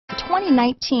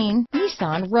2019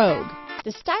 Nissan Rogue.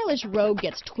 The stylish Rogue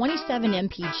gets 27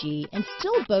 mpg and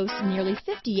still boasts nearly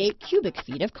 58 cubic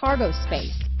feet of cargo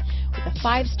space. With a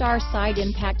 5-star side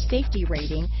impact safety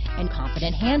rating and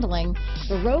confident handling,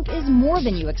 the Rogue is more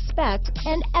than you expect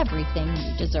and everything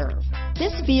you deserve.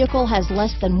 This vehicle has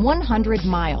less than 100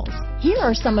 miles. Here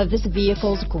are some of this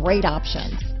vehicle's great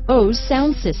options: Bose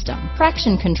sound system,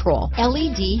 traction control,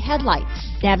 LED headlights,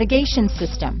 navigation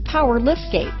system, power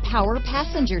liftgate, power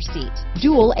passenger seat,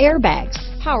 dual airbags,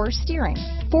 power steering,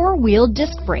 4-wheel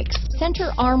disc brakes,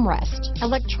 center armrest,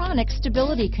 electronic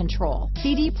stability control,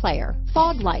 CD player,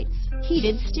 fog lights,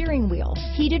 heated steering wheel,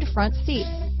 heated front seats,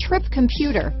 trip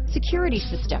computer, security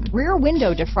system, rear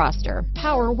window defroster,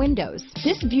 power windows.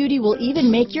 This beauty will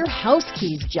even make your house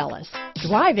keys jealous.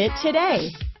 Drive it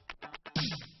today.